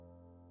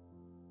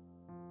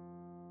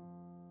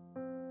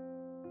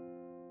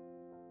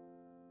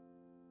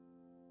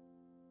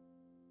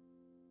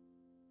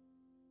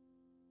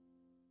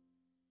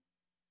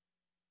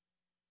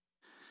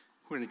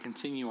We're going to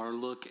continue our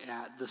look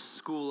at the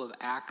School of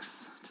Acts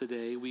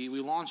today. We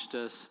launched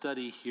a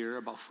study here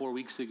about 4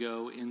 weeks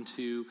ago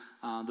into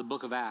the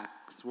book of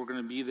Acts. We're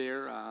going to be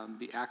there,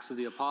 the Acts of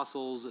the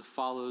Apostles. It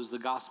follows the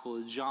Gospel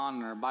of John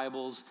in our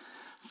Bibles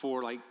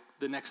for like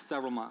the next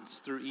several months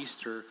through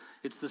Easter.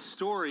 It's the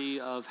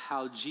story of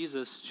how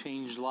Jesus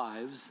changed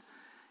lives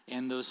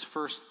and those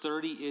first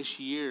 30-ish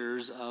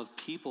years of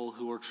people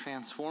who were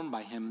transformed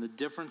by him, the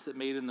difference it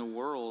made in the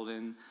world.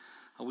 And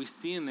we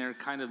see in there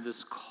kind of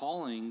this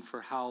calling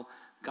for how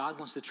God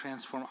wants to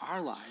transform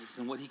our lives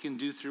and what he can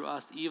do through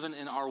us, even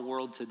in our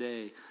world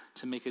today,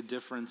 to make a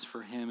difference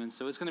for him. And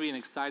so it's going to be an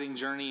exciting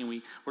journey,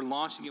 and we're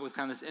launching it with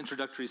kind of this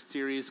introductory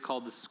series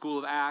called the School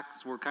of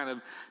Acts. We're kind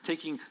of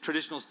taking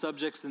traditional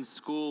subjects in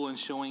school and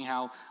showing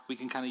how we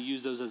can kind of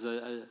use those as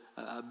a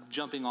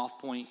jumping off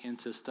point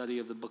into study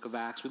of the book of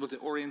Acts. We looked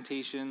at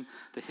orientation,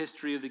 the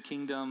history of the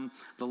kingdom,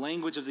 the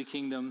language of the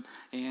kingdom,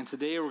 and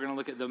today we're going to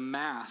look at the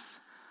math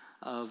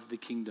of the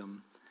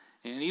kingdom.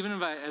 And even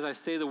if as I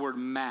say the word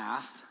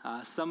math,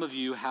 some of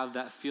you have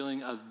that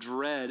feeling of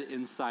dread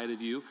inside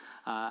of you.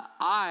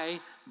 I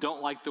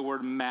don't like the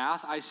word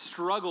math. I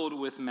struggled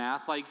with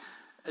math, like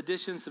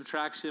addition,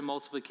 subtraction,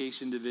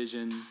 multiplication,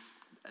 division,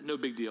 no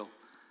big deal.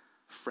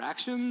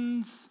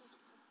 Fractions,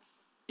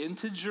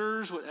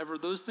 integers, whatever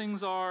those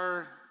things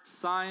are,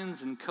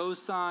 sines and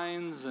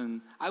cosines,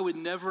 and I would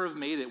never have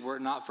made it were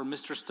it not for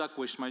Mr.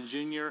 Stuckwish, my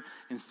junior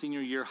and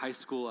senior year high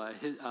school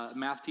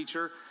math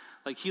teacher.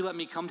 Like, he let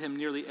me come to him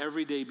nearly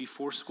every day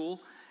before school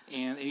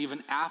and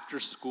even after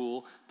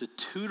school to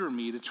tutor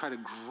me to try to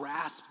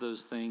grasp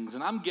those things.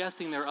 And I'm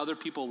guessing there are other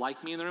people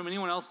like me in the room.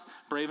 Anyone else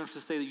brave enough to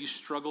say that you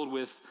struggled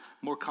with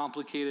more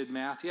complicated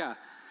math? Yeah.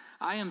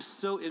 I am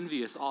so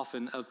envious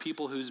often of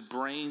people whose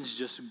brains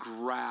just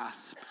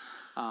grasp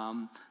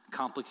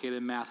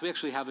complicated math. We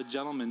actually have a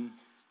gentleman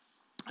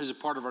who's a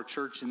part of our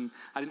church, and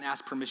I didn't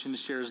ask permission to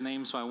share his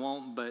name, so I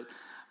won't, but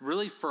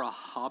really for a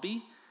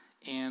hobby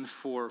and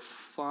for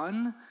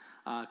fun,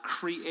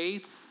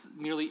 creates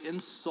nearly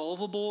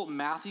insolvable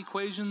math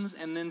equations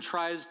and then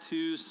tries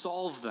to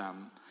solve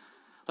them.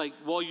 Like,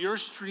 while you're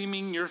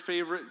streaming your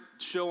favorite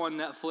show on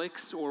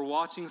Netflix or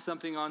watching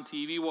something on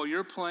TV, while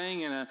you're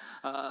playing in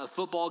a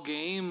football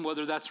game,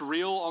 whether that's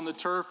real on the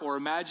turf or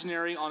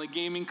imaginary on a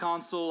gaming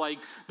console, like,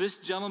 this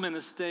gentleman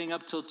is staying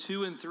up till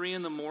 2 and 3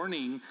 in the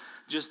morning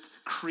just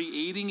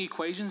creating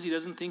equations he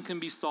doesn't think can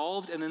be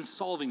solved and then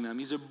solving them.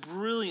 He's a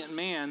brilliant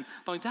man,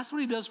 but like, that's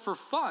what he does for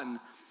fun.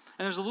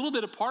 And there's a little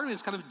bit of part of me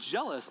that's kind of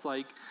jealous,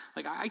 like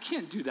I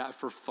can't do that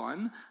for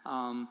fun.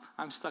 I'm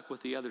stuck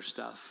with the other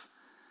stuff.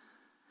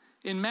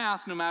 In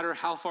math, no matter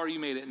how far you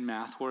made it in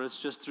math, where it's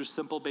just through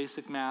simple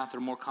basic math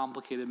or more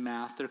complicated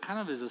math, there kind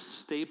of is a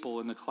staple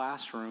in the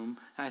classroom,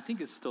 and I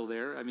think it's still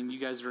there. I mean, you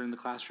guys are in the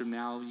classroom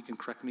now. You can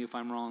correct me if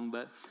I'm wrong,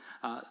 but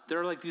there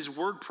are like these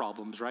word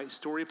problems, right?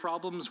 Story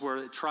problems where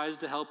it tries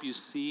to help you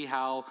see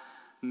how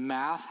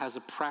math has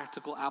a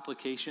practical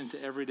application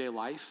to everyday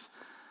life.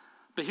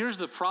 But here's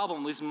the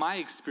problem, at least my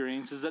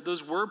experience, is that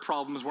those word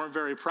problems weren't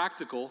very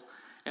practical,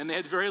 and they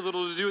had very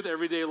little to do with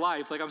everyday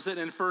life. Like, I'm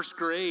sitting in first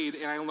grade,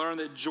 and I learned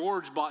that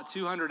George bought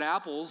 200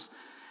 apples,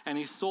 and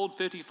he sold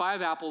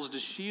 55 apples to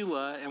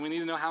Sheila, and we need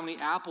to know how many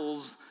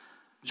apples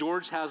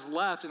George has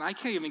left. And I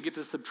can't even get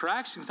to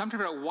subtraction, so I'm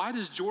trying to figure out, why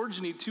does George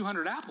need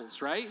 200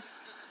 apples, right?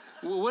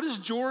 What is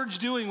George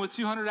doing with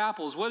 200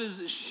 apples? What is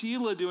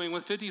Sheila doing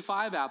with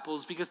 55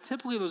 apples? Because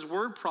typically those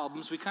word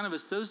problems we kind of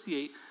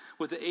associate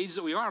with the age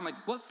that we are. I'm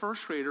like, what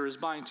first grader is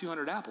buying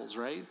 200 apples,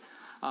 right?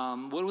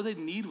 What do they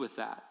need with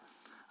that?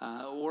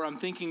 Or I'm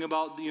thinking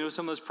about,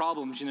 some of those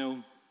problems,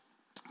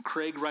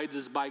 Craig rides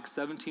his bike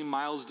 17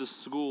 miles to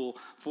school.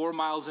 4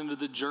 miles into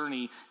the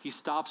journey, he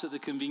stops at the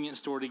convenience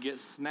store to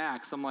get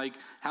snacks. I'm like,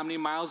 how many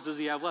miles does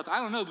he have left? I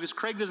don't know, because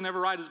Craig doesn't ever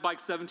ride his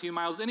bike 17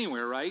 miles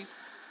anywhere, right?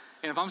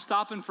 And if I'm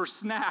stopping for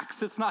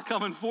snacks, it's not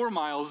coming 4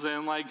 miles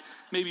in, like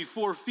maybe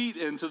 4 feet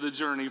into the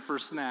journey for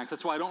snacks.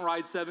 That's why I don't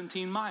ride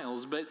 17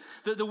 miles. But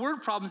the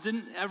word problems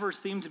didn't ever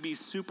seem to be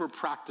super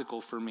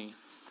practical for me.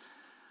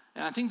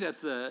 And I think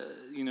that's,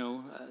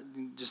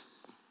 just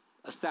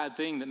a sad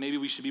thing that maybe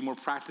we should be more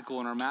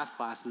practical in our math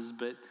classes.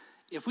 But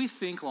if we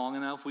think long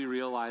enough, we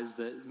realize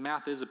that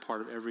math is a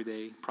part of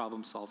everyday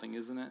problem solving,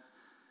 isn't it?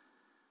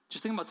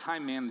 Just think about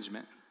time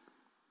management.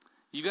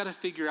 You got to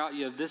figure out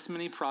you have this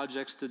many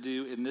projects to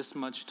do in this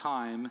much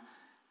time.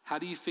 How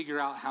do you figure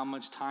out how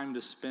much time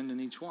to spend in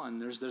each one?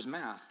 There's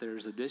math,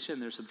 there's addition,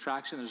 there's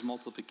subtraction, there's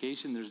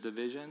multiplication, there's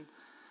division.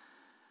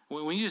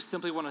 When you just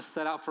simply want to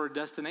set out for a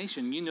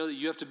destination, you know that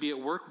you have to be at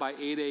work by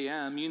 8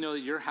 a.m. You know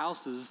that your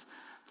house is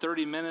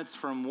 30 minutes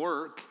from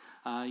work.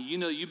 You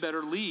know you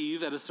better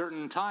leave at a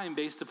certain time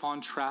based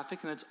upon traffic,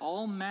 and it's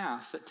all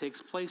math that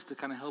takes place to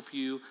kind of help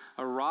you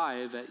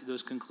arrive at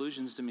those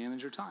conclusions to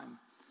manage your time.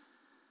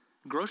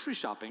 Grocery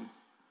shopping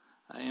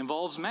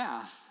involves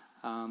math.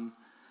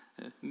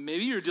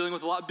 Maybe you're dealing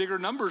with a lot bigger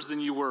numbers than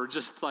you were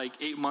just like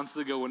 8 months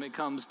ago when it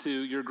comes to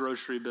your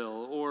grocery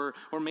bill, or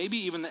maybe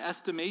even the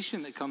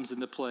estimation that comes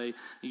into play.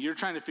 You're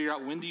trying to figure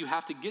out, when do you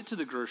have to get to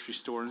the grocery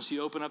store? And so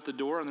you open up the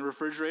door on the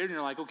refrigerator and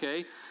you're like,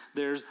 okay,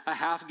 there's a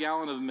half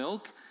gallon of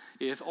milk.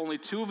 If only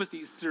 2 of us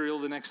eat cereal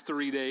the next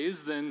 3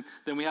 days, then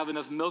we have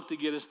enough milk to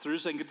get us through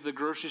so I can get to the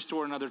grocery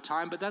store another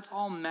time. But that's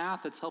all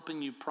math that's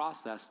helping you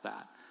process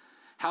that.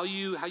 How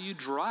you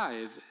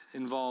drive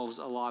involves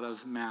a lot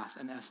of math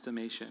and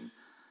estimation.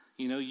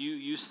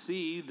 You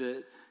see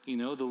that,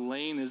 the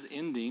lane is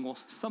ending. Well,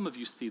 some of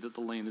you see that the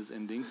lane is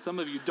ending. Some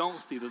of you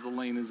don't see that the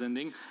lane is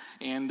ending.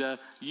 And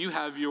you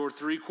have your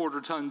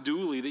 3/4 ton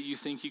dually that you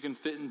think you can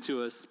fit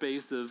into a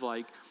space of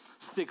like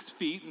 6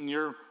 feet, and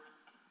your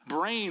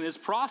brain is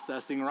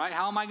processing, right?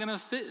 How am I going to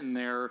fit in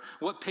there?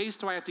 What pace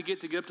do I have to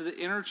get up to the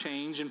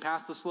interchange and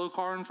past the slow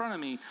car in front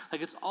of me?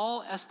 Like, it's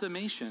all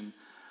estimation.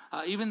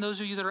 Even those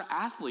of you that are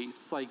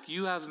athletes, like,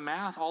 you have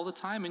math all the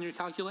time in your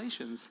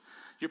calculations.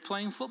 You're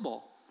playing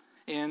football.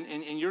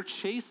 And you're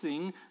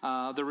chasing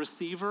the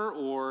receiver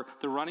or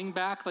the running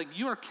back. Like,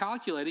 you are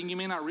calculating, you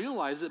may not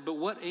realize it, but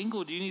what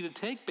angle do you need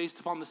to take based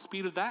upon the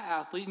speed of that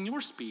athlete and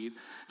your speed?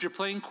 If you're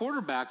playing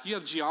quarterback, you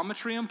have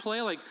geometry in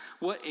play. Like,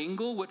 what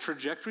angle, what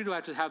trajectory do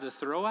I have to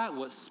throw at?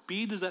 What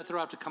speed does that throw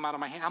have to come out of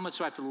my hand? How much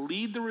do I have to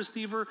lead the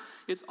receiver?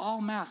 It's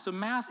all math. So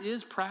math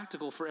is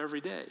practical for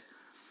every day.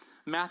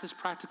 Math is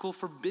practical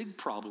for big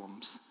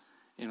problems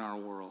in our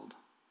world.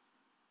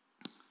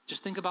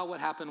 Just think about what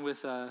happened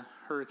with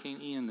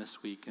Hurricane Ian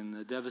this week and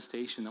the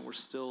devastation that we're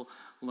still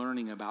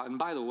learning about. And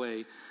by the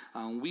way,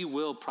 we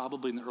will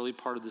probably in the early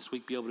part of this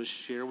week be able to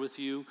share with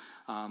you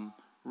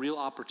real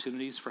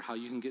opportunities for how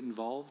you can get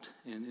involved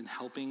in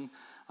helping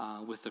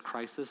with the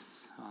crisis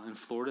in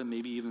Florida,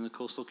 maybe even the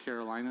coastal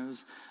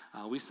Carolinas.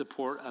 We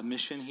support a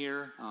mission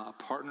here, a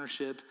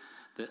partnership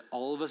that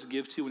all of us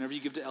give to. Whenever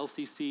you give to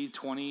LCC,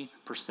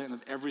 20%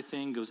 of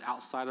everything goes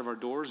outside of our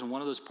doors. And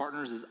one of those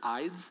partners is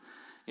IDES,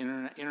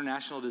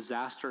 International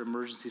Disaster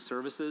Emergency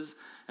Services,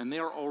 and they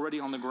are already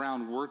on the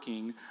ground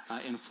working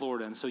in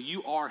Florida. And so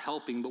you are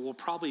helping, but we'll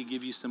probably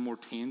give you some more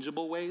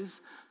tangible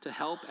ways to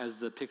help as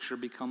the picture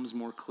becomes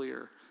more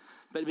clear.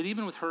 But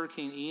even with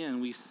Hurricane Ian,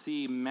 we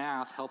see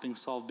math helping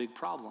solve big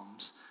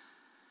problems.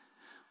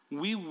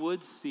 We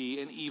would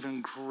see an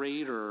even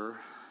greater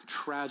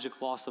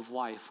tragic loss of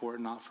life were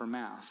it not for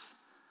math,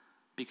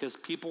 because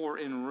people were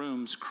in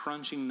rooms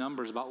crunching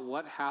numbers about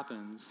what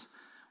happens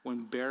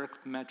when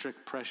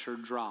barometric pressure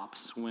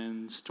drops,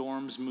 when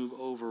storms move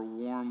over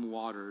warm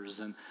waters,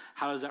 and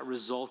how does that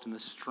result in the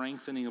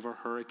strengthening of a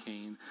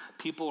hurricane?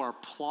 People are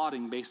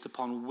plotting based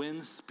upon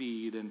wind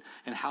speed and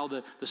how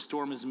the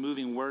storm is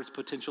moving, where its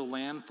potential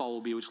landfall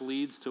will be, which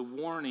leads to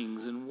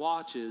warnings and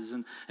watches,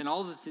 and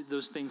all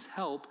those things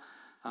help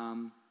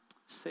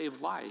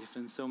save life.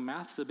 And so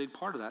math's a big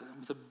part of that.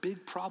 With a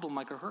big problem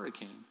like a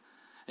hurricane,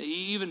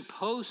 even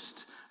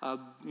post,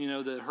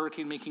 the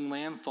hurricane making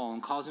landfall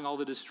and causing all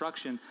the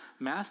destruction,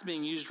 math's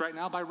being used right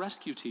now by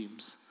rescue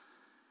teams.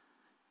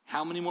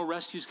 How many more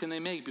rescues can they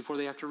make before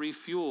they have to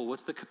refuel?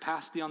 What's the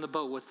capacity on the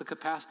boat? What's the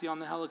capacity on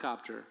the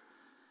helicopter?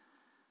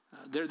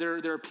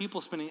 There are people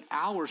spending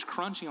hours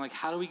crunching, like,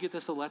 how do we get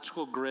this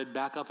electrical grid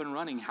back up and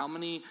running? How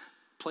many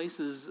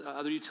places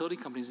other utility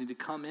companies need to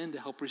come in to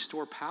help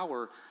restore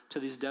power to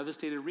these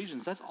devastated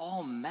regions? That's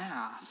all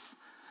math.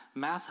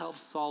 Math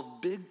helps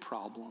solve big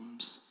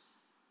problems.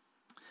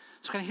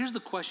 So here's the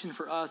question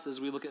for us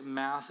as we look at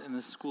math in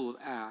the School of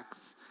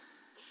Acts.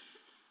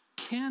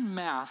 Can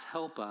math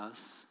help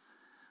us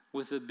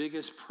with the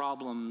biggest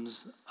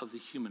problems of the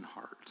human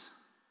heart?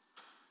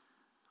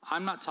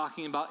 I'm not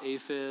talking about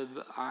AFib.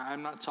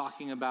 I'm not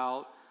talking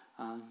about,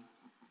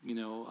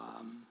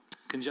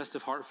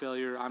 congestive heart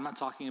failure. I'm not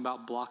talking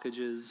about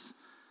blockages.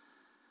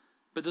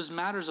 But those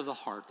matters of the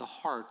heart,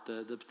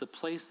 the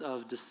place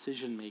of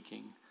decision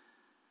making,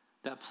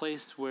 that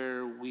place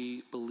where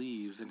we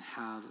believe and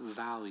have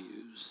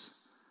values,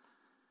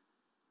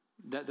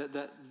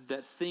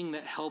 that thing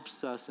that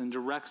helps us and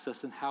directs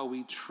us in how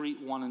we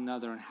treat one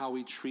another and how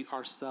we treat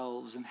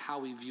ourselves and how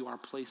we view our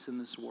place in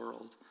this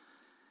world.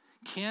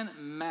 Can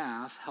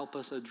math help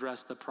us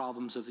address the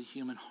problems of the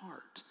human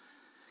heart?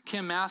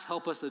 Can math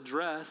help us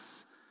address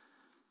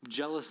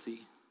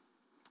jealousy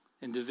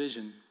and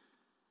division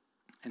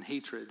and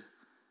hatred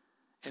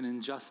and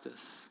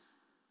injustice?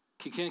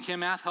 Can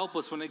math help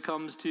us when it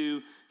comes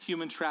to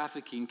human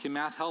trafficking? Can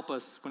math help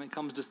us when it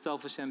comes to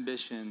selfish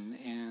ambition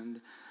and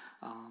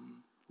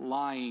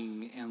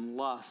lying and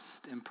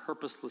lust and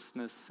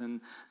purposelessness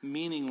and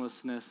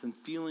meaninglessness and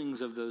feelings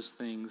of those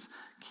things?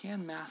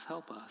 Can math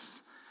help us?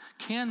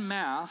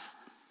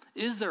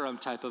 Is there a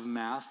type of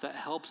math that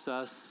helps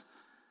us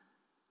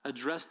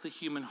address the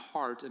human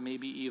heart and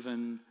maybe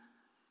even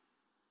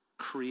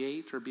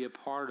create or be a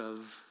part of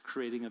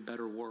creating a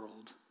better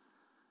world?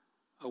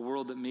 A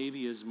world that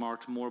maybe is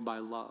marked more by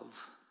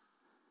love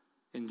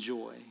and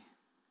joy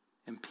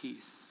and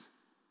peace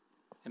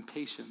and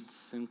patience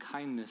and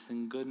kindness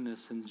and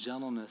goodness and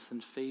gentleness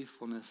and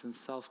faithfulness and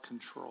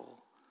self-control.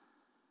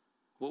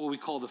 what we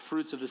call the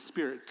fruits of the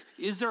Spirit.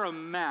 Is there a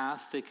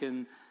math that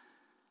can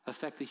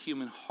affect the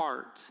human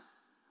heart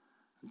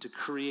to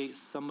create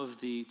some of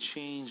the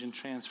change and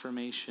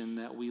transformation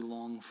that we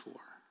long for?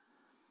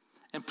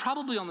 And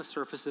probably on the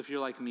surface, if you're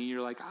like me,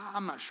 you're like,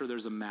 I'm not sure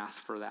there's a math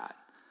for that.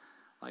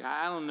 Like,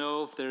 I don't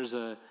know if there's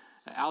an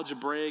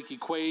algebraic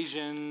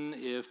equation,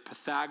 if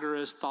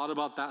Pythagoras thought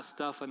about that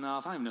stuff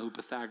enough. I don't even know who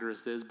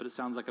Pythagoras is, but it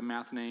sounds like a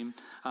math name.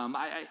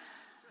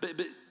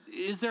 But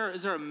is there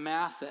a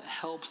math that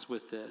helps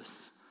with this?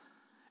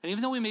 And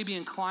even though we may be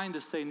inclined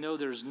to say, no,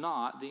 there's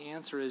not, the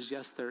answer is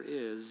yes, there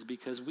is,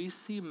 because we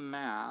see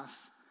math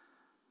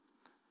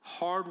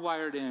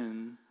hardwired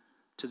in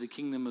to the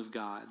kingdom of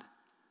God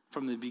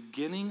from the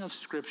beginning of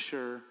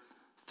Scripture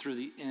through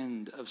the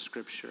end of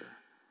Scripture.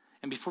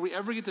 And before we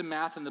ever get to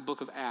math in the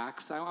book of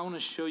Acts, I want to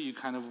show you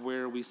kind of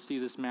where we see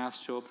this math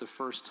show up the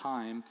first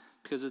time,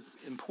 because it's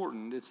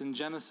important. It's in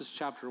Genesis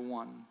chapter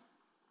 1.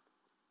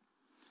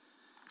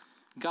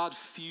 God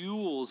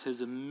fuels his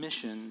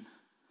mission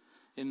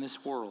in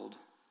this world,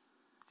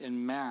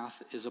 and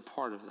math is a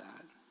part of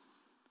that.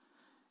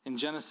 In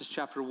Genesis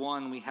chapter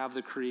 1, we have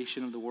the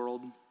creation of the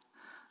world,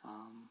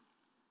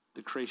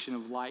 the creation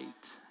of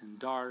light and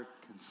dark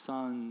and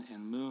sun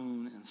and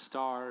moon and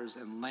stars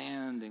and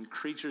land and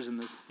creatures in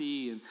the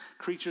sea and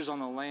creatures on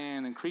the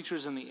land and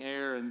creatures in the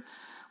air. And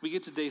we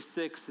get to day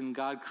 6, and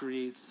God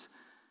creates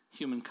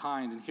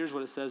humankind. And here's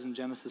what it says in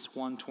Genesis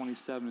 1,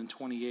 27 and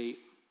 28.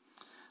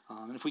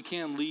 And if we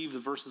can leave the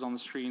verses on the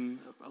screen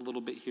a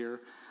little bit here.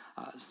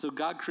 So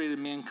God created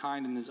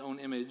mankind in his own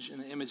image. In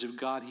the image of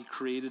God, he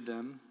created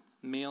them.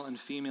 Male and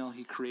female,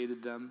 he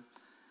created them.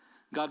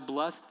 God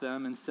blessed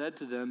them and said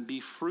to them,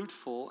 be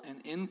fruitful and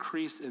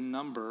increase in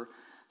number,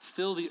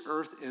 fill the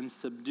earth and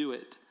subdue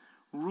it.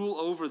 Rule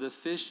over the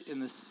fish in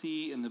the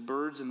sea and the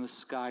birds in the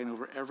sky and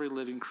over every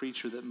living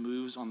creature that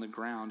moves on the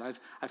ground.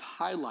 I've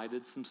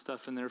highlighted some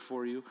stuff in there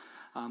for you,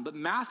 but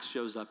math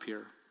shows up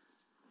here.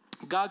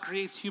 God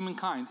creates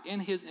humankind in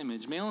his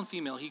image, male and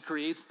female, he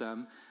creates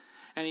them,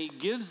 and he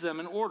gives them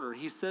an order.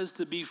 He says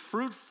to be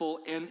fruitful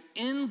and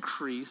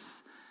increase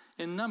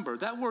in number.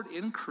 That word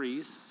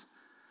increase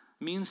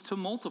means to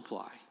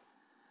multiply.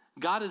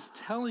 God is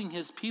telling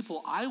his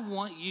people, I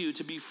want you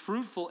to be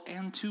fruitful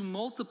and to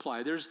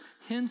multiply. There's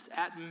hints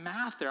at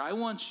math there. I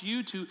want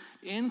you to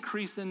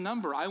increase in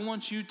number. I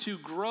want you to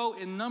grow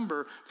in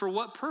number. For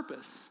what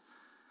purpose?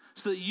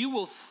 So that you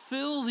will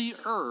fill the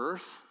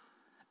earth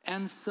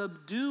and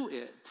subdue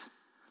it.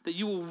 That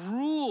you will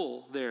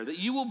rule there. That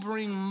you will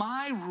bring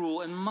my rule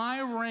and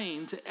my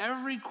reign to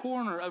every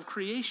corner of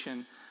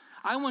creation.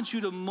 I want you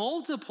to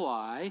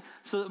multiply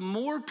so that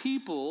more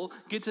people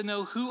get to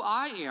know who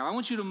I am. I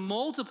want you to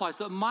multiply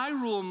so that my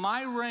rule and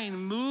my reign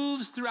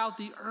moves throughout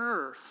the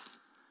earth.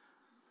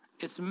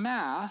 It's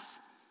math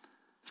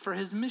for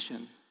his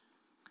mission.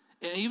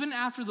 And even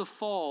after the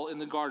fall in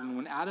the garden,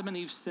 when Adam and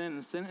Eve sin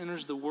and sin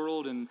enters the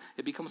world and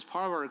it becomes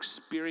part of our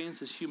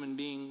experience as human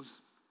beings,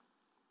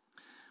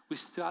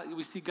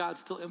 we see God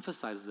still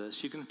emphasize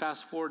this. You can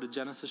fast forward to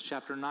Genesis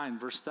chapter 9,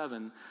 verse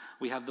 7.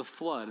 We have the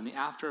flood and the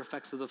after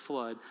effects of the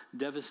flood,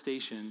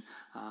 devastation,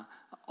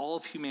 all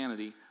of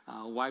humanity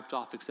wiped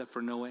off except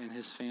for Noah and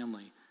his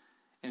family.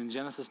 And in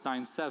Genesis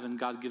 9:7,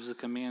 God gives a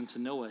command to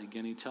Noah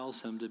again. He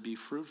tells him to be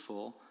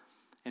fruitful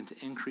and to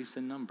increase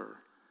in number,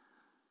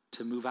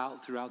 to move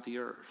out throughout the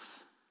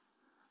earth.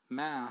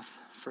 Math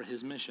for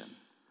his mission.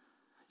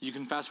 You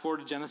can fast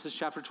forward to Genesis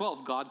chapter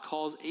 12. God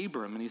calls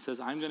Abram and he says,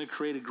 I'm going to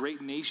create a great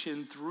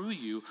nation through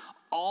you.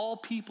 All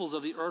peoples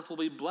of the earth will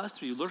be blessed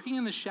through you. Lurking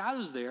in the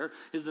shadows there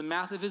is the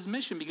math of his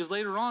mission, because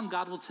later on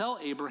God will tell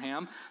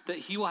Abraham that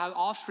he will have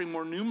offspring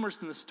more numerous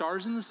than the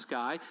stars in the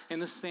sky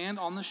and the sand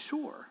on the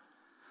shore.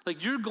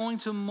 Like, you're going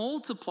to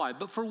multiply,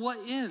 but for what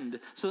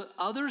end? So that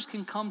others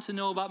can come to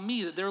know about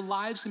me, that their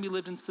lives can be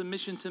lived in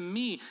submission to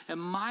me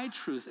and my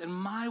truth and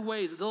my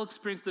ways, that they'll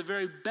experience the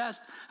very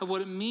best of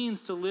what it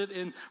means to live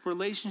in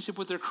relationship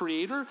with their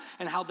Creator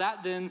and how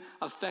that then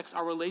affects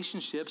our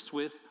relationships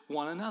with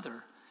one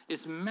another.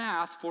 It's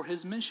math for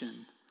his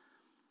mission.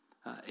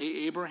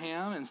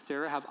 Abraham and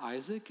Sarah have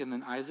Isaac, and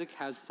then Isaac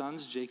has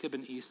sons, Jacob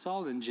and Esau.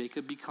 And then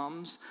Jacob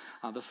becomes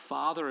the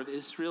father of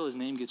Israel. His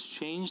name gets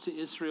changed to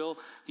Israel.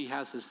 He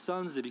has his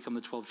sons. They become the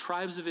 12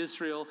 tribes of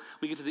Israel.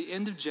 We get to the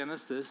end of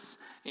Genesis,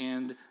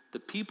 and the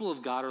people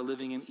of God are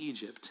living in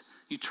Egypt.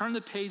 You turn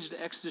the page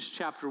to Exodus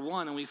chapter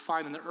 1, and we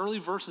find in the early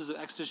verses of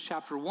Exodus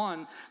chapter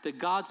 1 that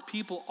God's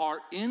people are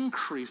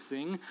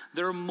increasing,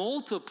 they're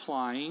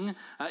multiplying,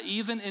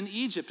 even in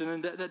Egypt.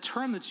 And then that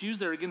term that's used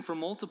there again for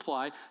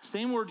multiply,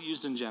 same word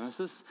used in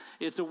Genesis.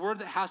 It's a word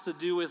that has to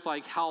do with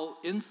like how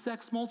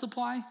insects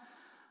multiply.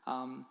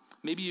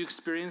 Maybe you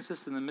experience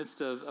this in the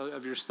midst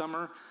of your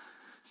summer.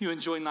 You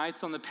enjoy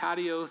nights on the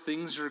patio,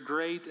 things are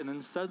great, and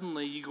then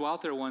suddenly you go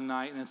out there one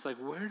night and it's like,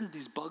 where did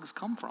these bugs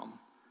come from?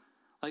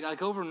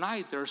 Like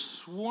overnight, there are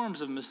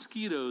swarms of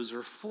mosquitoes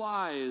or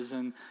flies,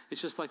 and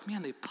it's just like,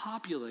 man, they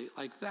populate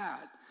like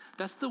that.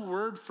 That's the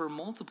word for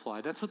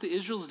multiply. That's what the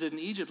Israelites did in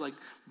Egypt. Like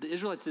the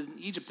Israelites did in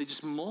Egypt, they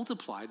just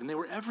multiplied, and they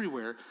were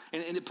everywhere.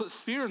 And it put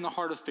fear in the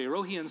heart of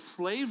Pharaoh. He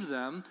enslaved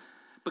them,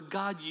 But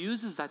God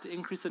uses that to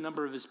increase the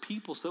number of his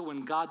people so that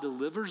when God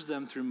delivers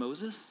them through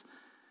Moses,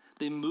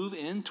 they move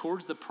in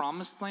towards the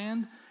promised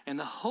land. And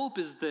the hope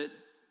is that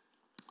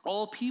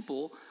all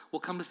people will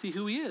come to see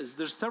who he is.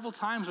 There's several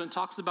times when it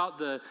talks about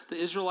the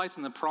Israelites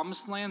in the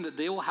promised land that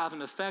they will have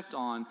an effect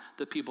on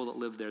the people that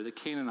live there, the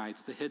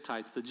Canaanites, the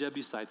Hittites, the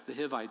Jebusites, the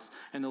Hivites,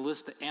 and the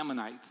list, the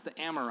Ammonites, the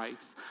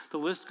Amorites. The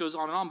list goes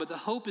on and on, but the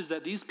hope is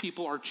that these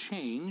people are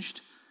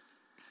changed.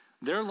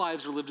 Their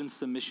lives are lived in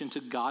submission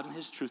to God and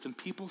his truth, and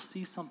people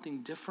see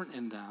something different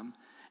in them.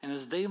 And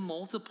as they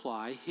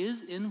multiply,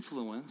 his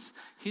influence,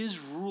 his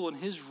rule, and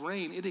his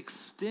reign, it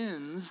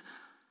extends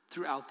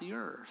throughout the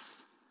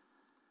earth.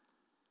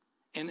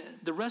 And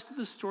the rest of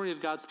the story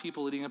of God's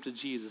people leading up to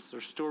Jesus are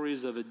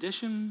stories of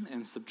addition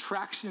and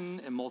subtraction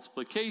and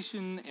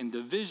multiplication and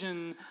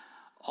division,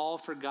 all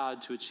for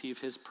God to achieve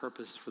his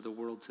purpose for the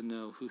world to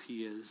know who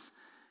he is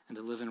and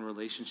to live in a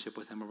relationship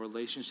with him, a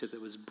relationship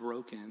that was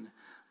broken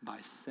by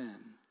sin.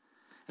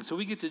 And so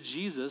we get to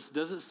Jesus.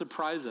 Does it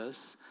surprise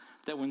us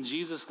that when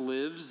Jesus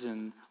lives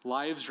and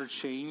lives are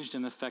changed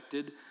and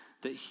affected,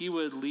 that he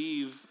would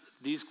leave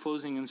these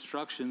closing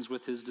instructions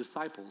with his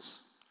disciples?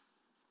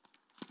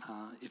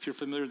 If you're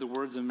familiar with the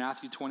words in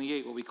Matthew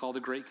 28, what we call the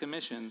Great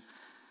Commission,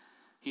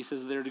 he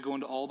says they're to go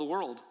into all the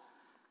world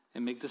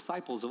and make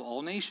disciples of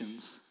all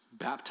nations,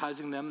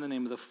 baptizing them in the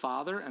name of the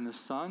Father and the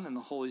Son and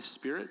the Holy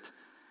Spirit,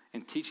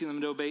 and teaching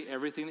them to obey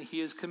everything that he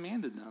has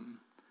commanded them.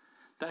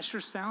 That sure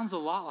sounds a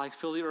lot like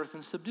fill the earth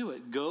and subdue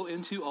it. Go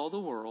into all the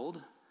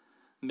world,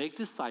 make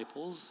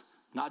disciples,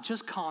 not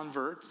just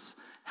converts.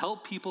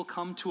 Help people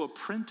come to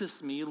apprentice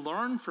me,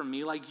 learn from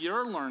me like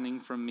you're learning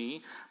from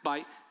me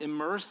by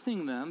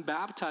immersing them,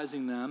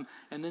 baptizing them,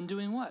 and then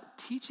doing what?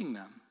 Teaching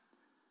them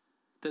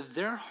that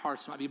their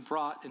hearts might be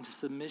brought into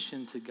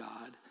submission to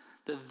God,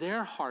 that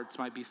their hearts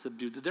might be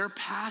subdued, that their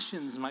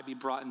passions might be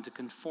brought into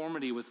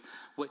conformity with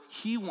what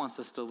he wants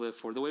us to live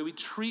for, the way we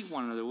treat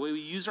one another, the way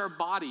we use our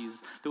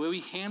bodies, the way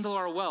we handle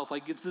our wealth.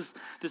 Like it's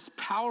this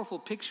powerful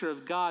picture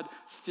of God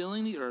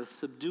filling the earth,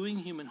 subduing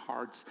human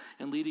hearts,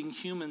 and leading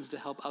humans to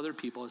help other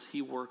people as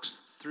he works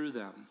through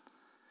them.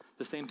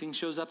 The same thing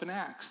shows up in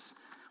Acts.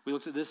 We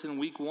looked at this in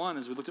week 1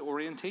 as we looked at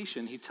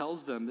orientation. He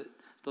tells them that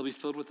they'll be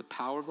filled with the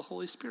power of the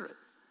Holy Spirit.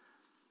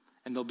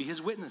 And they'll be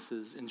his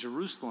witnesses in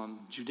Jerusalem,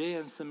 Judea,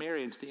 and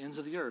Samaria, and to the ends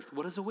of the earth.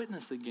 What is a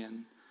witness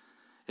again?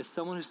 It's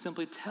someone who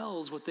simply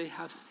tells what they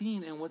have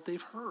seen and what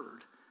they've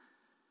heard.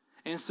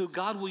 And so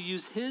God will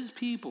use his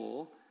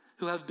people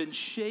who have been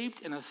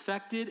shaped and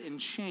affected and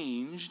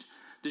changed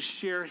to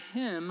share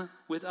him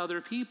with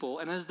other people.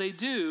 And as they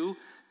do,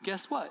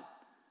 guess what?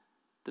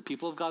 The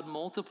people of God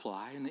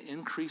multiply and they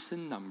increase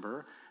in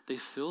number. They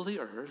fill the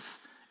earth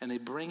and they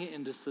bring it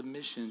into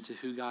submission to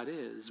who God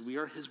is. We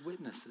are his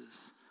witnesses.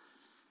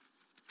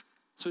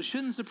 So it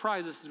shouldn't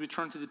surprise us as we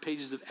turn through the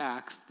pages of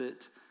Acts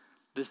that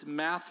this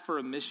math for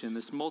a mission,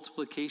 this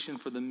multiplication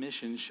for the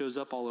mission shows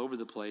up all over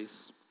the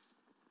place.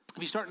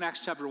 If you start in Acts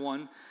chapter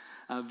 1,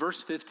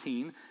 verse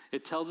 15,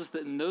 it tells us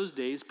that in those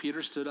days,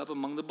 Peter stood up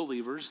among the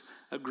believers,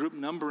 a group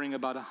numbering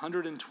about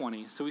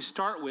 120. So we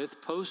start with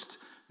post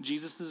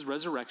Jesus'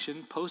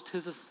 resurrection, post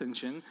his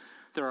ascension,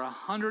 there are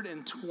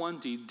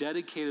 120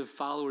 dedicated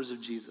followers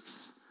of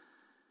Jesus.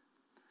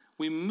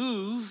 We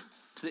move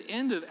to the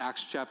end of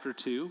Acts chapter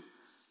 2.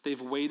 They've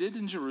waited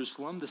in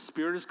Jerusalem. The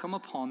Spirit has come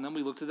upon them.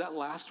 We looked at that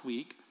last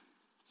week.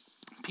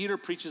 Peter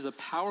preaches a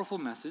powerful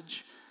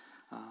message.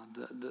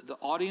 The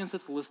audience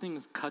that's listening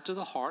is cut to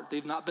the heart.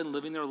 They've not been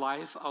living their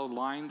life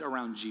aligned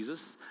around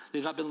Jesus.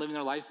 They've not been living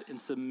their life in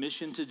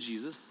submission to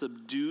Jesus,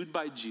 subdued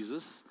by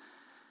Jesus.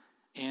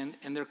 And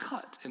they're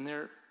cut, and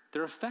they're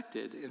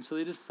affected. And so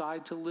they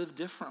decide to live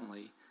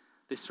differently.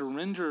 They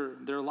surrender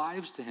their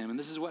lives to him. And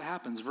this is what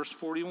happens. Verse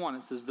 41,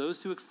 it says,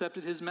 those who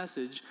accepted his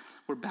message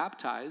were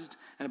baptized,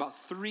 and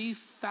about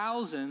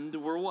 3,000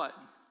 were what?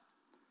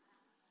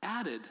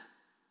 Added.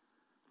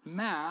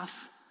 Math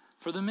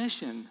for the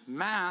mission.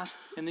 Math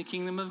in the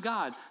kingdom of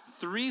God.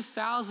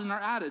 3,000 are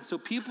added. So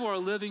people are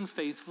living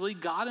faithfully.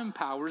 God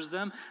empowers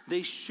them.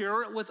 They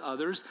share it with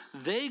others.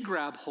 They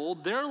grab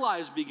hold. Their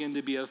lives begin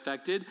to be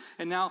affected.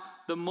 And now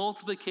the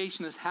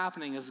multiplication is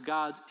happening as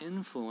God's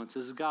influence,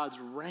 as God's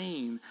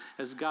reign,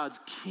 as God's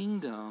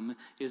kingdom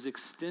is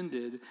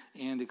extended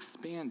and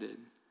expanded.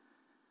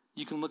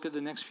 You can look at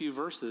the next few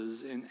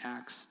verses in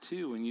Acts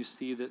 2, and you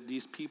see that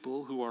these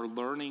people who are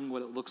learning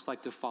what it looks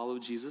like to follow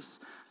Jesus,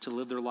 to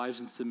live their lives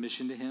in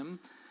submission to him,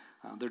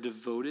 they're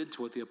devoted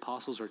to what the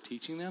apostles are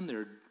teaching them.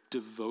 They're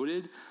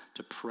devoted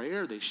to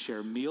prayer. They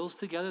share meals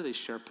together. They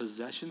share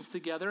possessions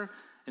together.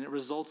 And it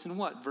results in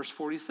what? Verse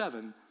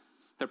 47.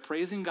 They're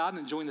praising God and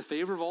enjoying the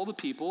favor of all the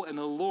people, and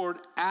the Lord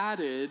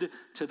added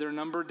to their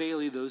number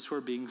daily those who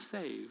are being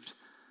saved.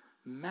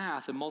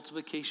 Math and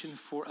multiplication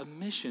for a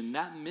mission.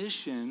 That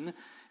mission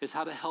is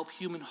how to help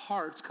human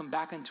hearts come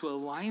back into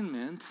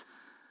alignment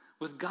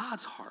with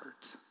God's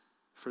heart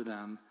for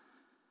them,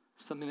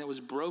 something that was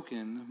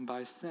broken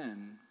by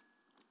sin.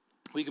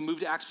 We can move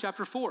to Acts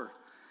chapter 4.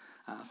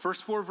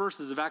 First 4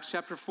 verses of Acts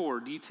chapter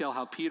 4 detail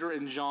how Peter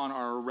and John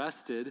are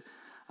arrested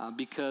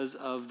because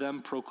of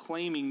them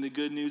proclaiming the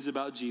good news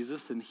about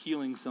Jesus and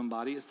healing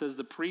somebody. It says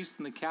the priest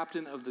and the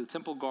captain of the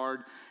temple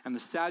guard and the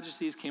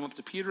Sadducees came up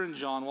to Peter and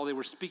John while they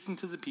were speaking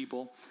to the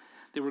people.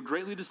 They were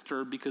greatly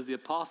disturbed because the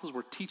apostles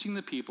were teaching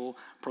the people,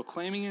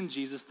 proclaiming in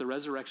Jesus the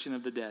resurrection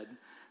of the dead.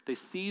 They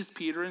seized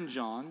Peter and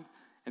John,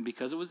 and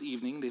because it was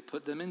evening, they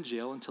put them in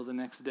jail until the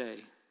next day.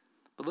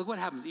 But look what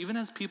happens. Even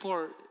as people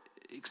are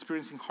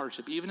experiencing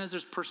hardship, even as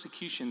there's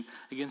persecution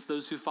against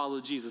those who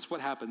follow Jesus, what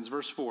happens?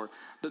 Verse 4,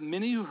 but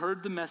many who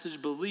heard the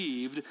message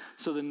believed,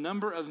 so the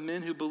number of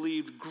men who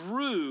believed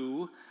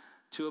grew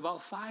to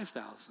about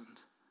 5,000.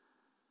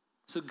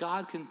 So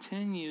God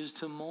continues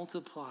to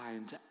multiply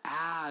and to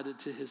add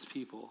to his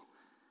people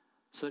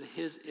so that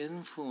his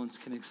influence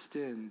can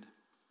extend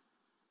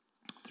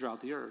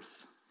throughout the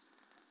earth.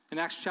 In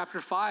Acts chapter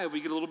 5,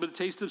 we get a little bit of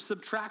taste of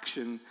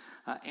subtraction.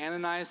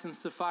 Ananias and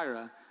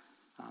Sapphira,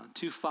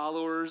 two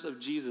followers of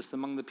Jesus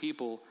among the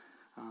people,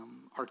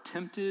 are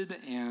tempted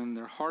and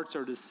their hearts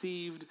are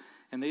deceived,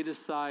 and they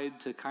decide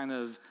to kind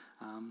of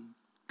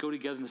go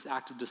together in this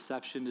act of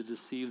deception to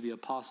deceive the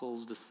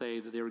apostles, to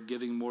say that they were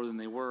giving more than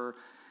they were,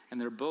 and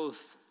they're both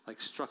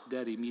like struck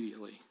dead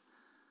immediately.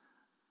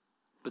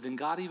 But then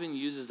God even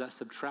uses that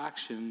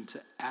subtraction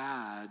to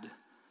add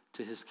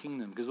to his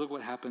kingdom. Because look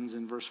what happens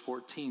in verse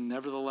 14.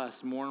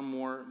 Nevertheless, more and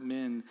more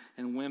men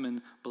and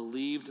women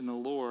believed in the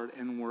Lord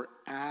and were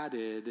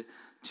added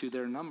to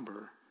their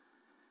number.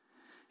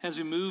 As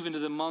we move into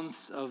the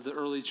months of the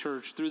early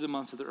church, through the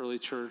months of the early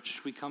church,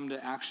 we come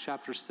to Acts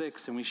chapter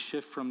 6 and we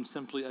shift from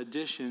simply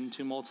addition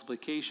to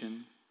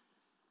multiplication.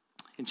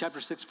 In chapter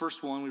 6,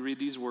 verse 1, we read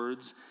these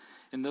words.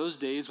 In those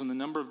days, when the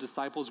number of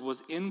disciples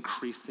was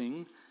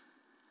increasing,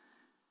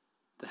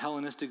 the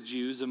Hellenistic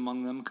Jews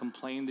among them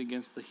complained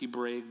against the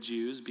Hebraic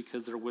Jews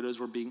because their widows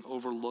were being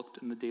overlooked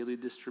in the daily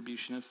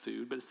distribution of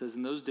food. But it says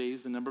in those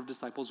days, the number of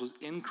disciples was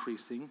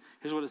increasing.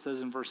 Here's what it says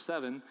in verse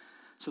 7.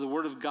 So the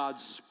word of God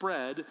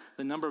spread,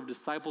 the number of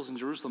disciples in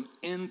Jerusalem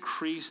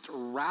increased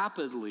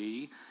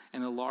rapidly,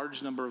 and a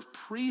large number of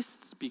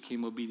priests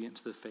became obedient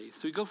to the faith.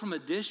 So we go from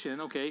addition,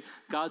 okay,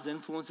 God's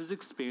influence is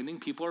expanding,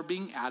 people are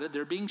being added,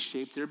 they're being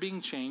shaped, they're being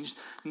changed.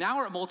 Now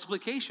we're at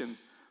multiplication.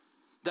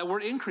 That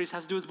word increase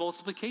has to do with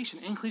multiplication.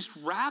 Increased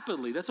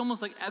rapidly. That's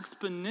almost like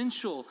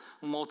exponential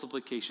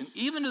multiplication.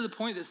 Even to the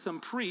point that some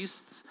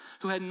priests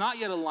who had not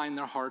yet aligned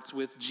their hearts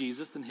with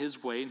Jesus and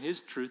his way and his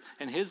truth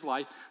and his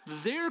life,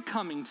 they're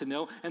coming to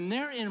know, and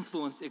their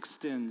influence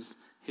extends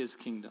his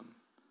kingdom.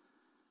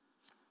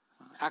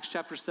 Acts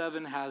chapter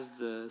 7 has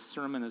the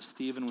sermon of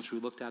Stephen, which we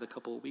looked at a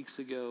couple of weeks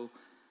ago.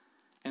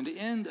 And the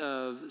end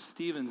of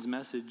Stephen's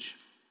message,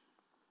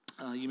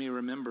 you may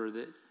remember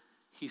that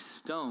he's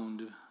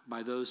stoned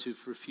by those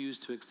who've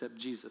refused to accept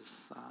Jesus.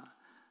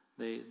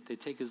 They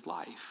take his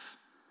life.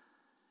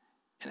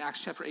 And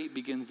Acts chapter 8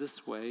 begins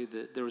this way,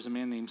 that there was a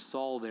man named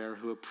Saul there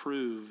who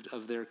approved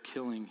of their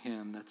killing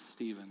him. That's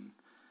Stephen.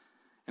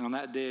 And on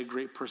that day, a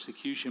great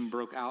persecution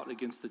broke out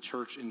against the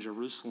church in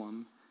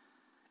Jerusalem.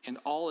 And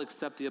all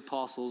except the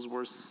apostles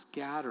were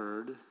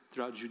scattered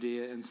throughout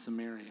Judea and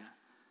Samaria.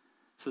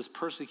 So this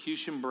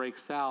persecution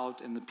breaks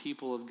out, and the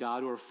people of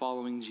God who are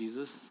following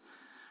Jesus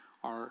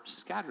are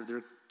scattered.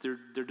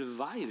 They're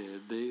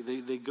divided.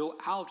 They go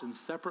out in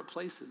separate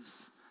places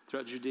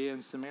throughout Judea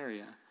and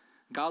Samaria.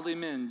 Godly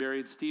men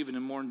buried Stephen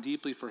and mourned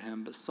deeply for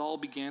him, but Saul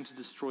began to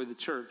destroy the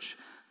church.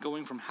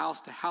 Going from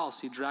house to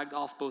house, he dragged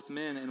off both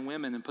men and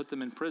women and put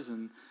them in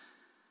prison.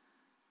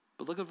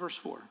 But look at verse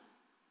 4.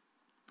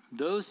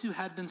 Those who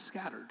had been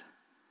scattered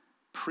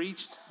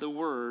preached the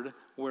word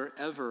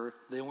wherever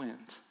they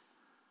went.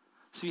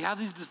 So you have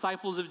these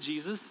disciples of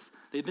Jesus.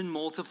 They've been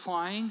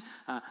multiplying.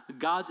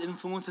 God's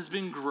influence has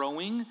been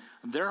growing.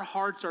 Their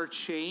hearts are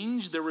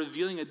changed. They're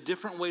revealing a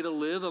different way to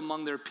live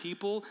among their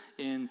people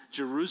in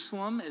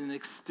Jerusalem, and it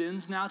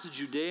extends now to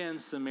Judea and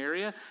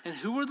Samaria. And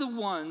who are the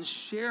ones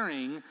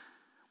sharing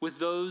with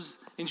those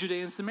in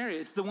Judea and Samaria?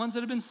 It's the ones that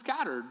have been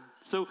scattered.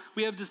 So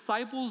we have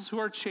disciples who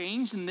are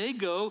changed, and they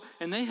go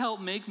and they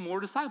help make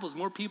more disciples.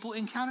 More people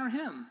encounter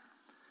him.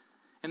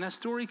 And that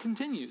story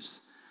continues.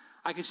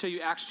 I could show you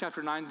Acts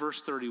chapter 9,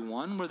 verse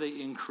 31, where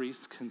the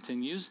increase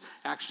continues.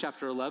 Acts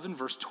chapter 11,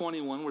 verse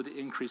 21, where the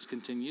increase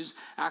continues.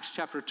 Acts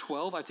chapter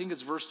 12, I think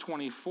it's verse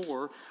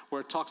 24,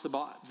 where it talks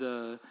about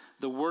the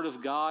word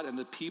of God and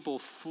the people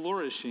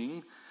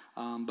flourishing.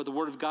 But the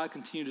word of God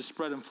continued to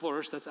spread and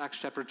flourish. That's Acts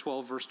chapter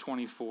 12, verse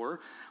 24.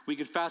 We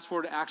could fast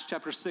forward to Acts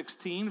chapter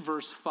 16,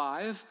 verse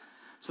 5.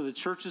 So the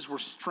churches were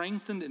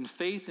strengthened in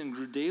faith and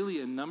grew daily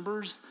in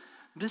numbers.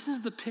 This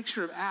is the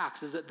picture of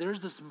Acts, is that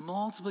there's this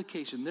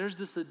multiplication, there's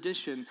this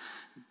addition.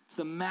 It's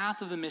the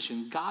math of the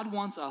mission. God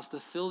wants us to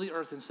fill the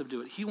earth and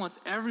subdue it. He wants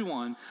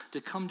everyone to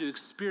come to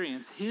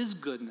experience his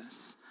goodness,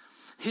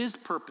 his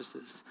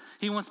purposes.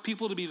 He wants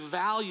people to be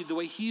valued the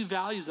way he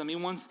values them. He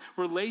wants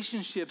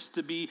relationships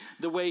to be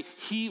the way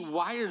he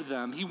wired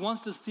them. He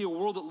wants to see a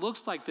world that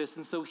looks like this.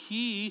 And so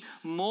he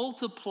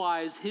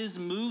multiplies his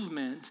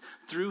movement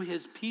through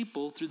his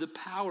people, through the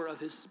power of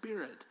his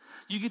Spirit.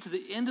 You get to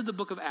the end of the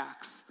book of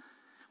Acts.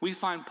 We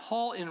find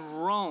Paul in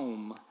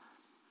Rome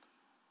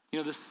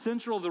the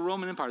central of the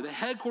Roman Empire, the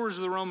headquarters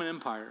of the Roman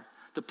Empire,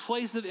 the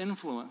place of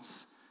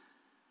influence,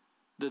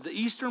 the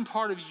eastern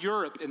part of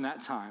Europe in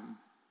that time.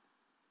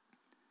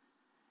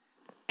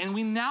 And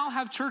we now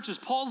have churches.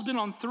 Paul's been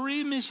on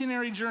 3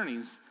 missionary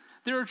journeys.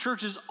 There are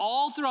churches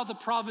all throughout the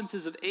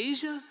provinces of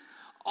Asia,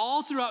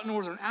 all throughout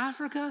northern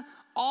Africa,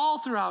 all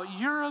throughout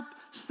Europe,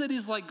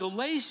 cities like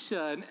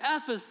Galatia and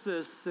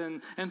Ephesus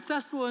and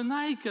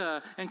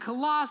Thessalonica and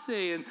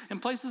Colossae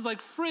and places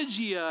like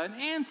Phrygia and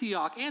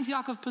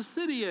Antioch of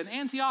Pisidia and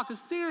Antioch of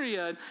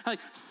Syria, and like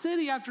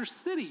city after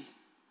city,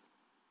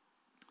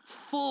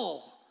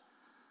 full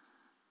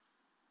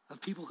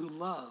of people who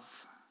love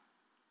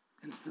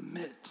and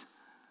submit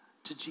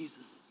to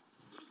Jesus.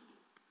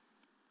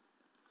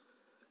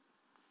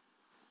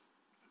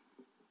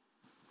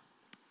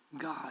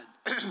 God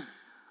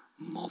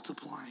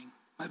multiplying.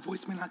 My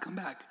voice may not come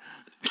back.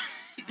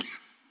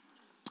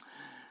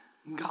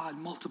 God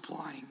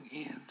multiplying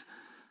and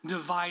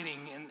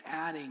dividing and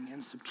adding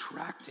and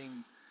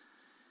subtracting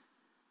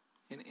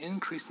and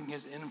increasing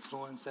his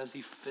influence as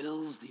he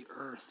fills the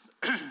earth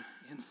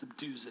and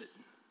subdues it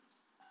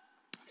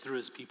through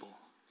his people.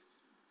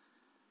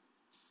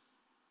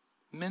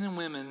 Men and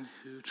women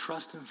who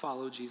trust and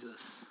follow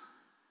Jesus,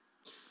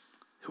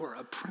 who are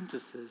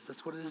apprentices.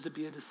 That's what it is to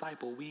be a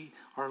disciple. We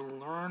are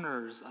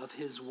learners of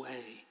his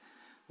way.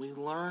 We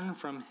learn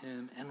from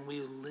him and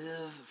we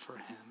live for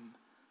him.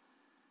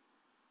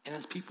 And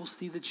as people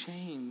see the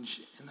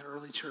change in the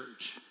early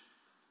church,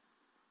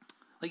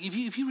 like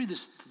if you read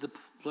the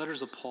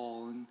letters of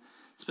Paul, and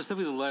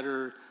specifically the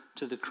letter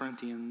to the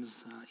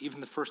Corinthians,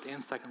 even the first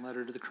and second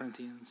letter to the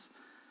Corinthians,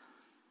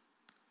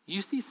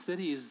 you see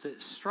cities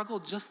that struggle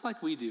just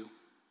like we do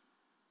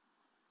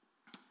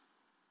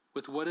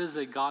with what is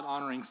a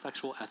God-honoring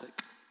sexual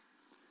ethic.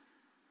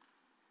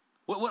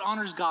 What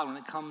honors God when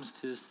it comes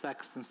to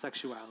sex and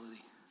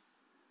sexuality?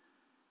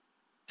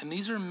 And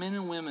these are men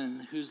and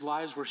women whose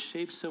lives were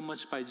shaped so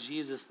much by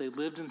Jesus. They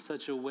lived in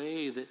such a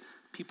way that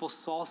people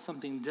saw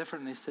something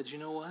different and they said, you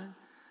know what?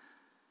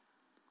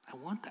 I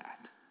want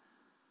that.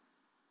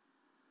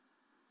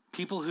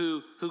 People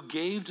who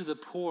gave to the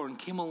poor and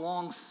came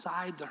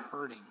alongside the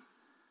hurting.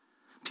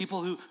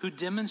 People who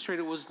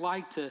demonstrated what it was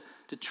like to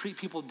treat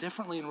people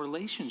differently in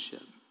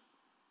relationship.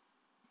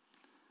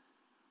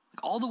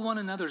 Like all the one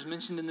another's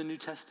mentioned in the New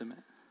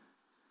Testament.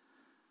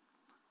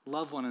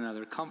 Love one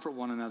another, comfort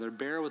one another,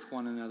 bear with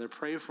one another,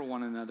 pray for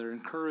one another,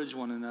 encourage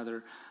one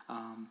another,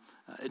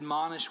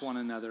 admonish one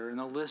another, and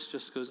the list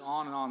just goes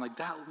on and on. Like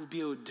that would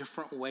be a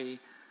different way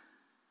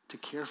to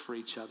care for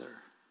each other.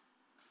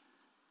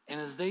 And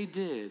as they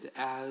did,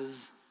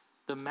 as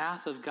the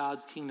math of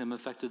God's kingdom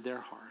affected their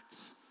hearts,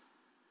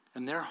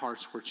 and their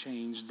hearts were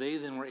changed, they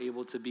then were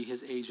able to be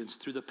his agents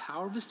through the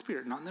power of his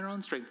Spirit, not in their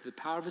own strength, the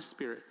power of his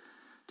Spirit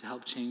to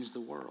help change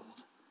the world.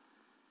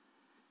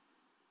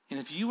 And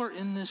if you are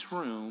in this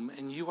room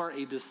and you are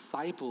a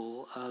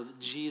disciple of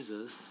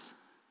Jesus,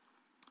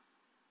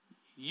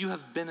 you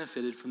have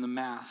benefited from the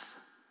math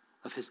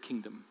of his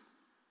kingdom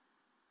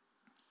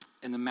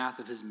and the math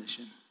of his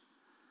mission.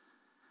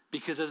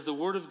 Because as the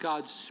word of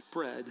God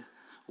spread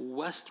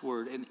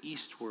westward and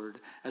eastward,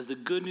 as the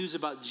good news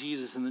about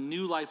Jesus and the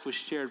new life was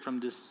shared from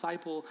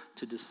disciple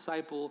to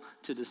disciple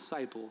to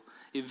disciple,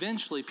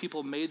 eventually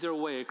people made their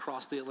way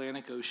across the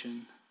Atlantic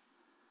Ocean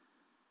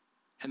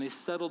and they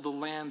settled the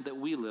land that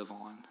we live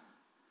on.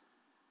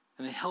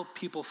 And they helped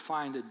people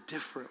find a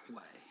different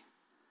way,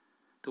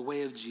 the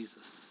way of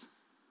Jesus.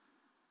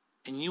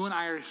 And you and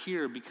I are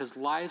here because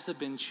lives have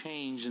been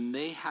changed and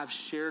they have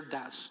shared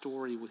that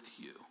story with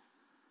you.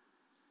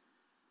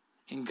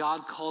 And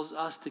God calls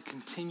us to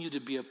continue to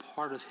be a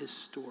part of his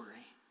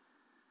story.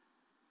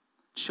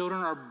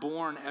 Children are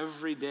born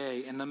every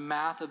day, and the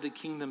math of the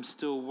kingdom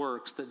still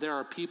works, that there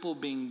are people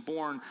being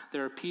born,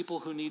 there are people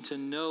who need to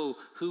know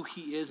who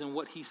he is and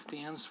what he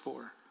stands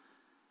for.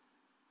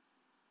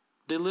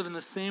 They live in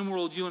the same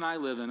world you and I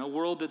live in, a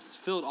world that's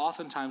filled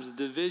oftentimes with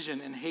division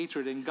and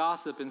hatred and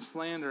gossip and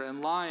slander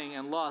and lying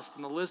and lust,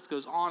 and the list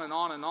goes on and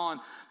on and on.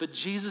 But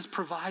Jesus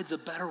provides a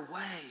better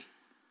way.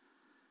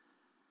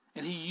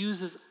 And he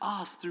uses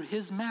us through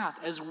his math.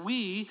 As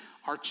we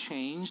are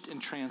changed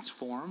and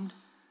transformed,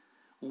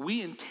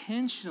 we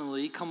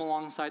intentionally come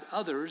alongside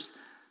others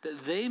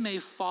that they may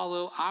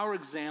follow our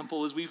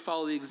example as we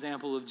follow the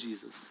example of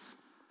Jesus.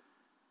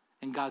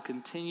 And God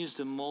continues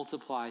to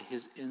multiply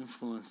his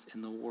influence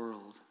in the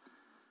world.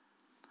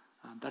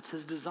 That's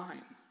his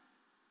design.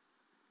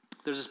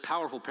 There's this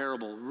powerful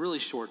parable, really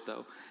short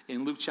though,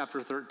 in Luke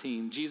chapter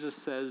 13. Jesus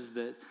says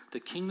that the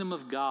kingdom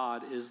of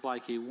God is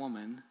like a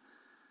woman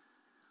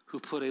who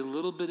put a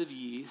little bit of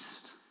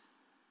yeast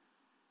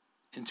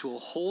into a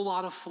whole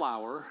lot of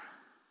flour,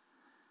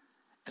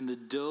 and the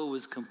dough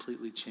is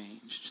completely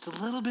changed. Just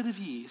a little bit of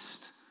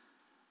yeast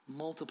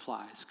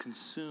multiplies,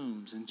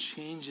 consumes, and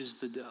changes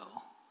the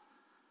dough.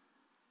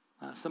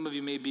 Some of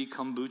you may be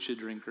kombucha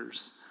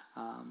drinkers.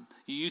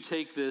 You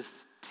take this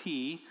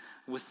tea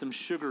with some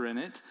sugar in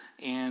it,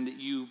 and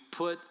you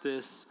put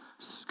this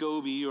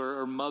SCOBY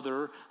or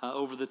mother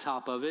over the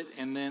top of it.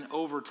 And then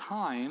over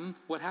time,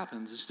 what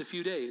happens? Just a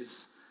few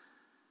days.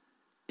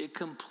 It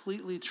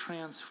completely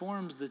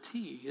transforms the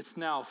tea. It's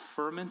now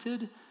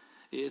fermented.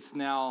 It's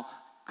now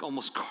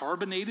almost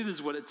carbonated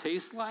is what it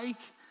tastes like.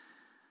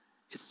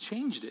 It's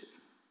changed it.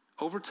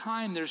 Over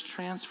time, there's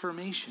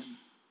transformation.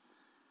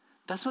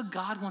 That's what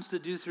God wants to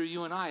do through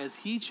you and I as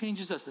he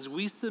changes us, as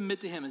we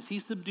submit to him, as he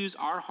subdues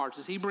our hearts,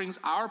 as he brings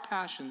our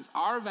passions,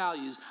 our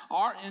values,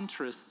 our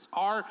interests,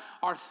 our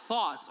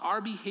thoughts,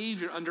 our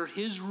behavior under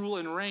his rule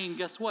and reign.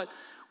 Guess what?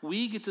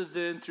 We get to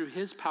then, through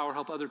his power,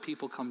 help other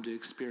people come to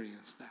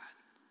experience that.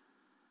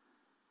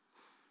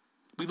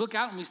 We look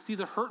out and we see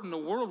the hurt in the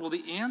world. Well,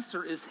 the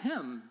answer is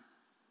him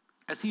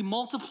as he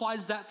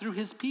multiplies that through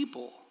his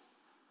people.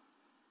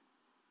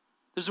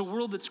 There's a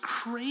world that's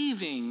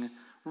craving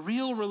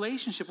real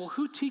relationship. Well,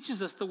 who teaches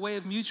us the way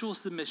of mutual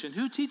submission?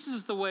 Who teaches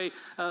us the way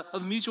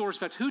of mutual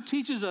respect? Who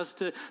teaches us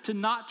to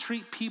not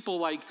treat people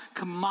like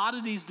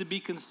commodities to be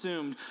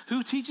consumed?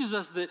 Who teaches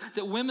us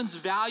that women's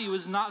value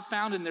is not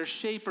found in their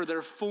shape or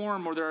their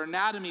form or their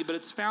anatomy, but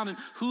it's found in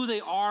who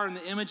they are in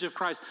the image of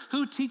Christ?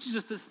 Who teaches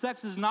us that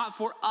sex is not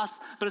for us,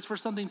 but it's for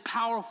something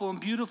powerful and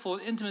beautiful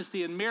and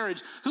intimacy and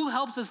marriage? Who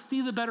helps us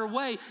see the better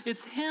way?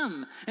 It's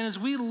him. And as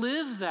we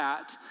live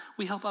that,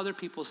 we help other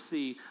people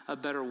see a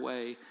better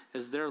way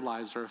as their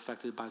lives are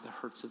affected by the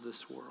hurts of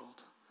this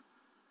world.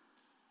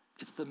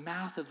 It's the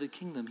math of the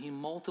kingdom. He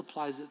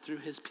multiplies it through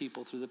his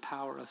people, through the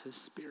power of his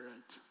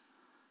Spirit.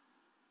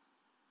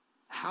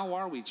 How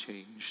are we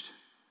changed?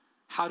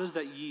 How does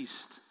that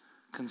yeast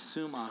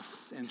consume us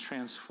and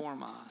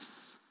transform us?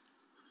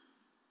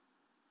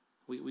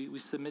 We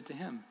submit to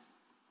him.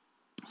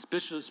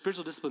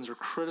 Spiritual disciplines are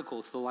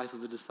critical to the life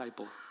of a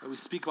disciple. We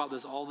speak about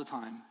this all the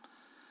time.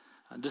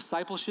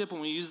 Discipleship, when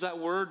we use that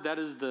word, that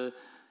is the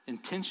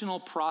intentional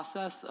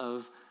process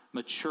of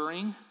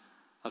maturing,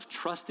 of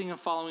trusting and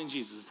following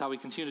Jesus. It's how we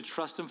continue to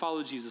trust and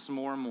follow Jesus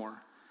more and more.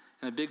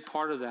 And a big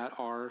part of that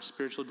are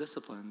spiritual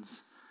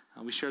disciplines.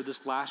 We shared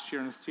this last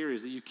year in a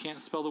series that you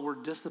can't spell the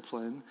word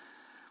discipline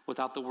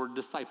without the word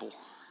disciple.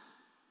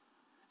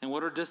 And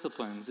what are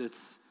disciplines? It's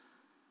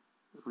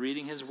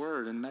reading his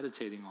word and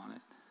meditating on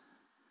it.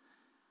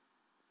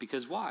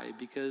 Because why?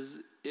 Because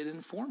it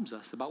informs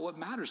us about what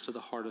matters to the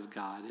heart of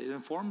God. It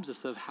informs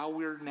us of how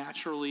we're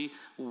naturally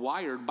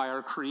wired by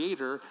our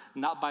Creator,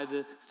 not by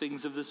the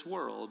things of this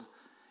world.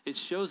 It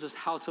shows us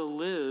how to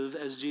live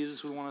as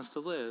Jesus would want us to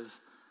live.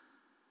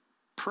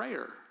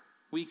 Prayer.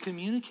 We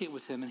communicate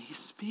with him and he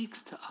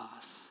speaks to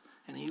us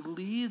and he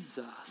leads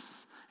us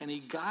and he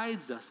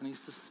guides us and he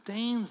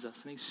sustains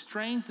us and he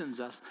strengthens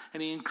us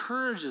and he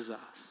encourages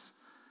us.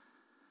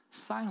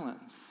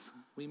 Silence.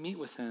 We meet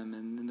with him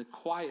and in the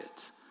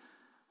quiet,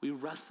 we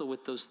wrestle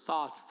with those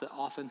thoughts that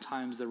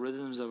oftentimes the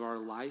rhythms of our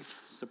life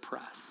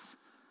suppress.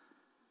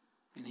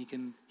 And he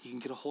can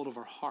get a hold of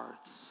our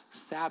hearts.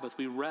 Sabbath,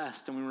 we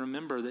rest and we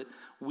remember that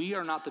we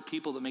are not the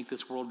people that make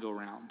this world go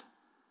round.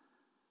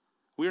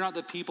 We are not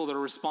the people that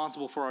are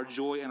responsible for our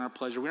joy and our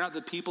pleasure. We're not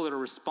the people that are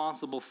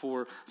responsible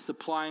for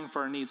supplying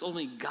for our needs.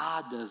 Only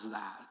God does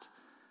that.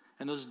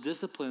 And those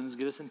disciplines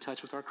get us in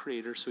touch with our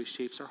Creator, so he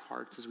shapes our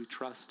hearts as we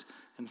trust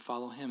and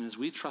follow him. And as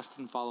we trust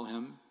and follow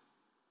him,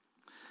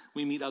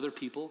 we meet other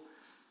people,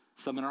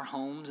 some in our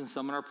homes and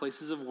some in our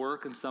places of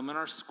work and some in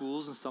our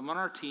schools and some on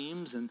our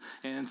teams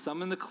and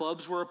some in the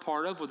clubs we're a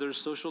part of, whether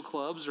it's social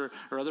clubs or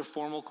other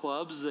formal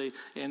clubs.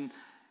 And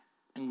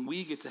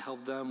we get to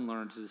help them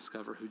learn to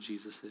discover who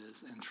Jesus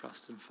is and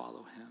trust and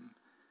follow him.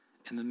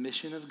 And the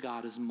mission of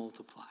God is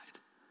multiplied.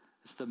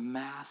 It's the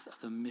math of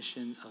the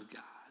mission of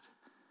God.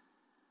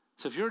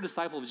 So if you're a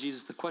disciple of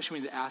Jesus, the question we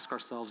need to ask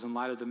ourselves in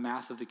light of the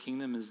math of the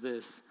kingdom is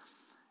this: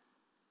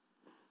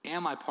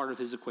 am I part of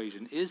his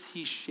equation? Is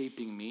he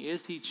shaping me?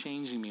 Is he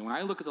changing me? When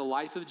I look at the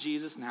life of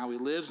Jesus and how he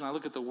lives, and I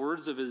look at the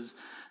words of his,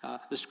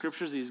 the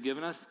scriptures that he's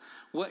given us,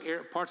 what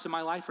parts of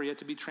my life are yet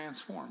to be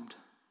transformed?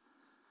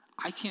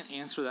 I can't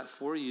answer that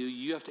for you.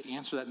 You have to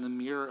answer that in the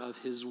mirror of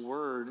his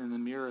word, in the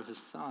mirror of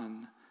his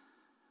son.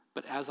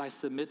 But as I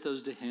submit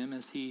those to him,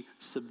 as he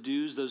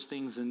subdues those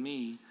things in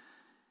me,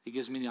 it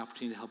gives me the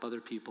opportunity to help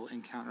other people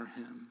encounter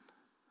him.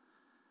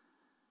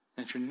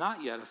 And if you're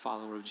not yet a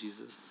follower of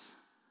Jesus,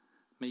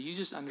 may you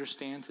just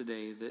understand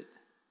today that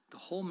the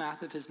whole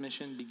math of his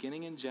mission,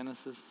 beginning in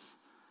Genesis,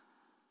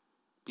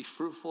 be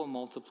fruitful and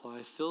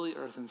multiply, fill the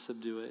earth and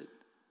subdue it,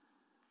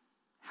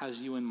 has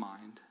you in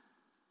mind.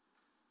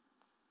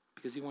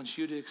 Because he wants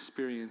you to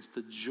experience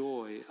the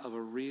joy of a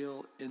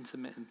real,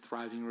 intimate, and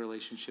thriving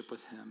relationship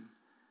with him.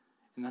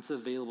 And that's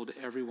available to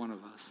every one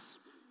of us.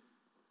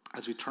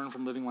 As we turn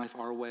from living life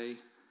our way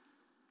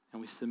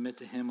and we submit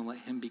to him and let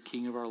him be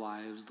king of our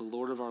lives, the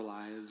Lord of our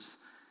lives,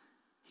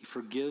 he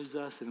forgives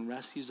us and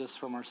rescues us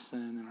from our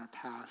sin and our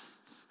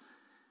pasts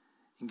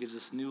and gives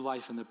us new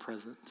life in the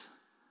present,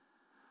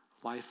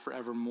 life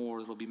forevermore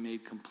that will be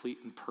made complete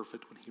and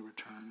perfect when he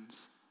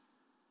returns.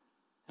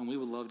 And we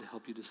would love to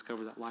help you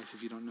discover that life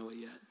if you don't know it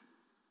yet.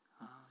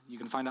 You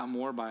can find out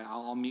more by,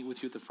 I'll meet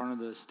with you at the front of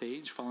the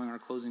stage following our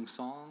closing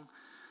song.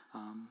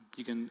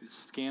 You can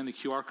scan the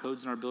QR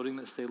codes in our building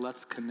that say,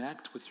 "Let's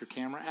connect" with your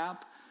camera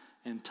app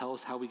and tell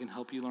us how we can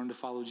help you learn to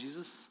follow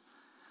Jesus.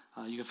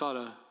 You can fill out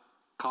a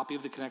copy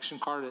of the connection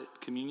card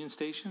at communion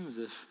stations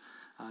if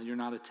you're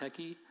not a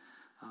techie,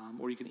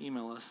 or you can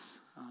email us,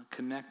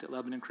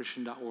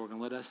 connect@lebanonchristian.org, and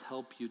let us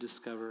help you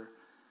discover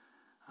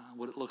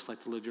what it looks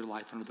like to live your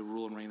life under the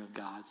rule and reign of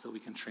God so that we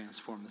can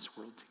transform this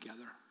world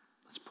together.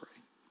 Let's pray.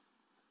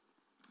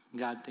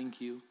 God,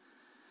 thank you.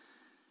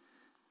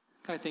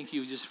 God, I thank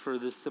you just for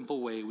this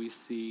simple way we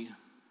see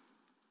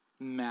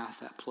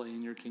math at play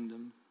in your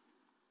kingdom.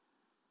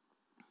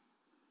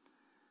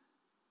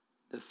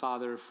 That,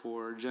 Father,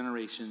 for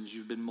generations,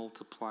 you've been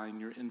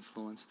multiplying your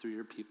influence through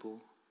your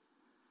people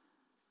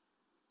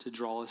to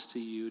draw us to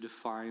you, to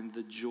find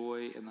the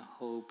joy and the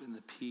hope and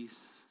the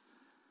peace,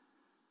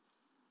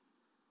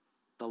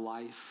 the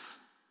life,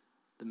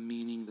 the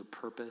meaning, the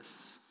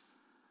purpose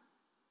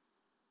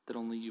that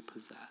only you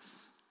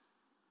possess.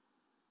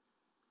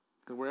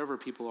 And wherever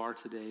people are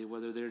today,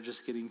 whether they're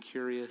just getting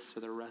curious or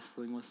they're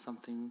wrestling with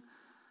something,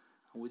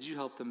 would you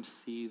help them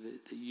see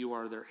that you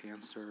are their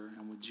answer,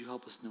 and would you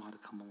help us know how to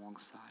come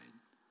alongside?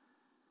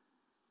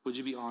 Would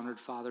you be honored,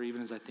 Father,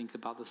 even as I think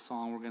about the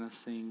song we're going to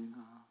sing,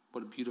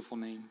 what a beautiful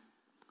name.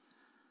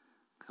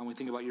 When we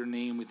think about your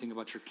name, we think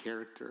about your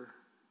character,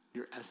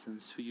 your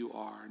essence, who you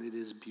are, and it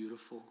is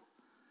beautiful,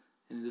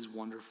 and it is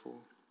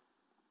wonderful.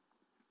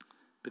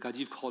 But God,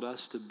 you've called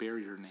us to bear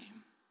your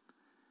name.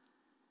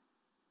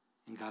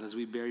 And God, as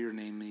we bear your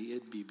name, may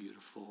it be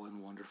beautiful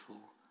and wonderful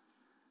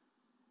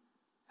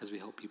as we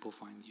help people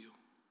find you.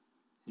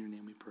 In your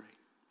name we pray.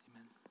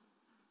 Amen.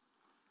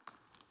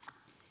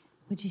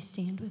 Would you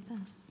stand with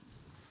us?